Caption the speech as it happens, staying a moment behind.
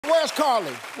where's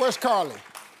Carly? Where's Carly?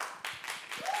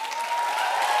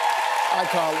 Hi,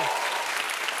 Carly.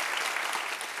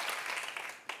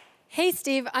 Hey,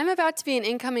 Steve, I'm about to be an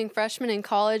incoming freshman in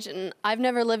college, and I've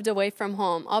never lived away from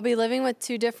home. I'll be living with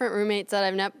 2 different roommates that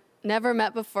I've never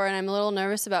met before, and I'm a little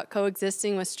nervous about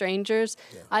coexisting with strangers.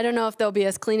 Yeah. I don't know if they'll be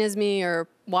as clean as me or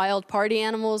wild party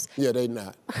animals. Yeah, they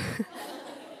not.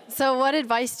 So what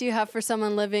advice do you have for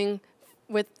someone living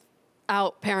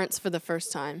without parents for the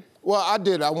first time? Well, I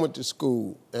did. I went to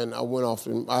school, and I went off,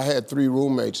 and I had 3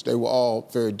 roommates. They were all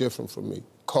very different from me,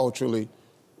 culturally,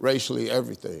 racially,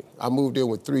 everything. I moved in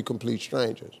with 3 complete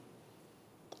strangers.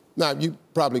 Now, you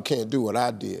probably can't do what I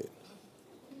did.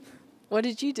 What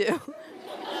did you do?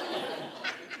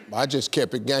 I just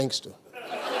kept it gangster.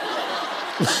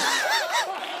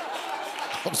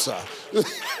 I'm sorry.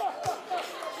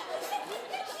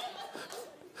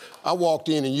 I walked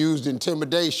in and used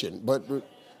intimidation, but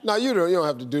no, you don't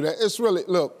have to do that. It's really,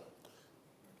 look,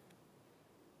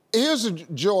 here's the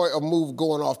joy of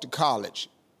going off to college.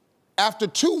 After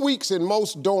 2 weeks in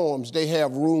most dorms, they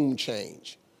have room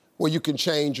change, where you can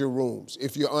change your rooms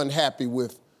if you're unhappy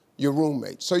with your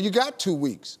roommate. So you got 2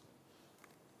 weeks.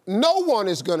 No one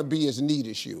is gonna be as neat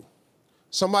as you.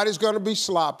 Somebody's gonna be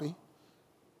sloppy.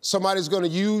 Somebody's gonna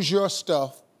use your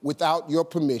stuff without your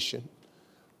permission.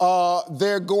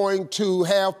 They're going to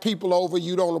have people over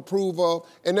you don't approve of,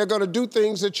 and they're gonna do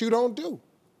things that you don't do.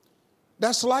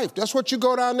 That's life. That's what you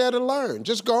go down there to learn.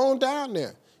 Just go on down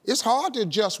there. It's hard to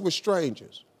adjust with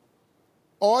strangers.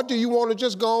 Or do you want to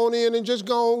just go on in and just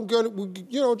go on,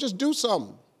 you know, just do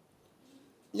something?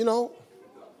 You know?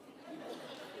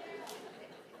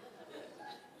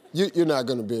 You're not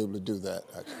going to be able to do that.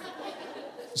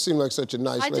 You seem like such a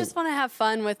nice lady. I just want to have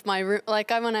fun with my room.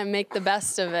 Like, I want to make the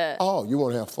best of it. Oh, you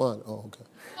want to have fun? Oh, okay.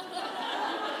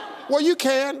 Well, you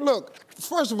can. Look,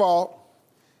 first of all,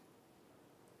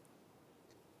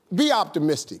 be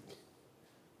optimistic.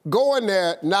 Go in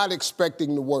there not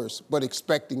expecting the worst, but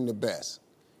expecting the best.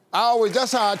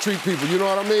 That's how I treat people, you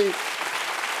know what I mean?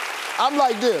 I'm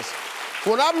like this.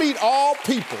 When I meet all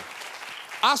people,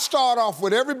 I start off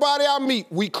with everybody I meet,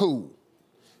 we cool.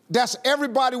 That's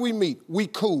everybody we meet, we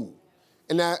cool.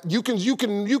 And now you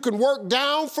can work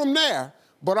down from there,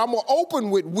 but I'm gonna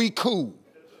open with we cool.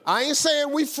 I ain't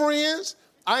saying we friends,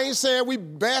 I ain't saying we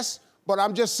best, but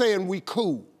I'm just saying we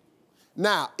cool.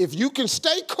 Now, if you can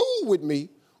stay cool with me,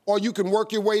 or you can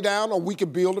work your way down, or we can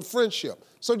build a friendship.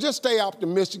 So just stay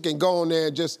optimistic and go on there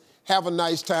and just have a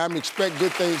nice time, expect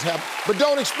good things to happen, but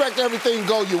don't expect everything to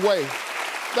go your way.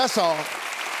 That's all.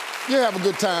 You have a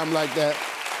good time like that.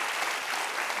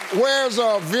 Where's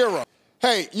Vera?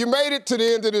 Hey, you made it to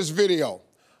the end of this video.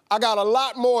 I got a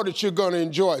lot more that you're gonna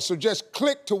enjoy, so just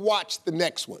click to watch the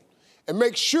next one. And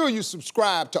make sure you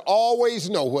subscribe to always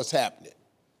know what's happening.